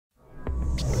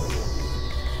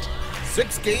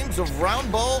6 games of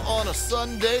round ball on a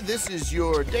Sunday. This is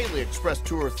your daily express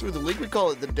tour through the league. We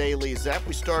call it the Daily Zap.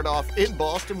 We start off in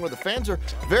Boston, where the fans are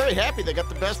very happy. They got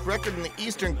the best record in the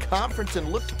Eastern Conference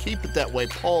and look to keep it that way.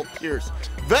 Paul Pierce,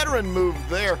 veteran move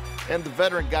there, and the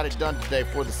veteran got it done today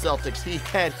for the Celtics. He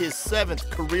had his 7th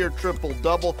career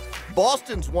triple-double.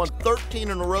 Boston's won 13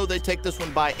 in a row. They take this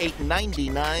one by 8,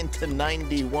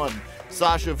 99-91.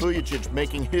 Sasha Vujacic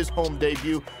making his home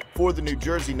debut for the New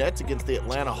Jersey Nets against the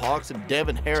Atlanta Hawks, and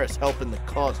Devin Harris helping the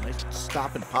cause. Nice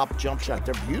stop and pop jump shot.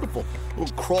 They're beautiful.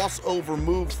 Little crossover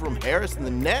move from Harris, and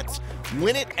the Nets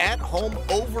win it at home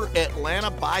over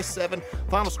Atlanta by 7.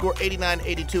 Final score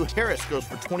 89-82. Harris goes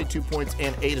for 22 points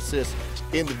and 8 assists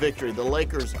in the victory. The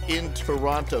Lakers in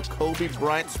Toronto. Kobe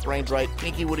Bryant sprained right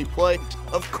pinky. Would he play?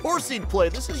 Of course he'd play.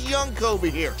 This is young Kobe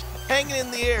here, hanging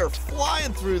in the air,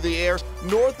 flying through the air,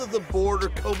 north of the border.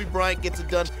 Kobe Bryant gets it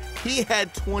done. He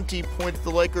had 20 points.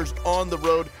 The Lakers on the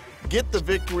road get the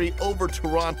victory over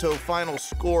Toronto. Final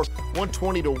score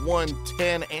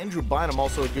 120-110. Andrew Bynum,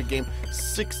 also a good game,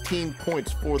 16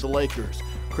 points for the Lakers.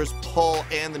 Chris Paul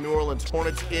and the New Orleans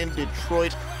Hornets in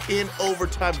Detroit in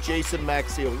overtime. Jason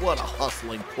Maxiell, what a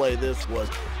hustling play this was.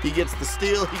 He gets the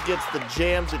steal, he gets the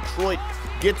jam. Detroit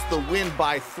gets the win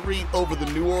by 3 over the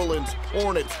New Orleans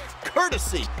Hornets,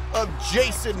 courtesy of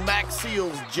Jason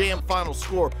Maxiell's jam. Final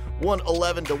score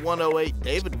 111-108.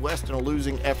 David West, in a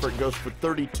losing effort, goes for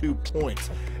 32 points.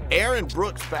 Aaron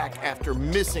Brooks back after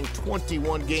missing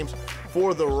 21 games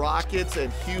for the Rockets,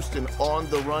 and Houston on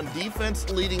the run. Defense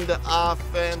leading the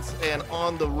offense, and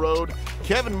on the road,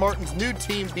 Kevin Martin's new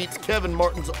team beats Kevin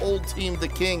Martin's old team, the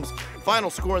Kings. Final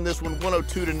score in this one,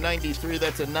 102-93.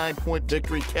 That's a 9-point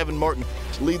victory. Kevin Martin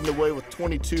leading the way with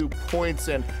 22 points.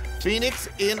 And Phoenix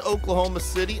in Oklahoma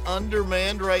City,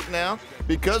 undermanned right now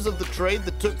because of the trade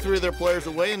that took 3 of their players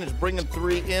away and is bringing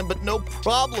 3 in, but no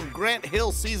problem. Grant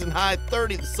Hill, season high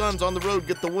 30. The Suns on the road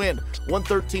get the win,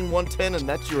 113-110, and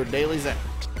that's your Daily Zap.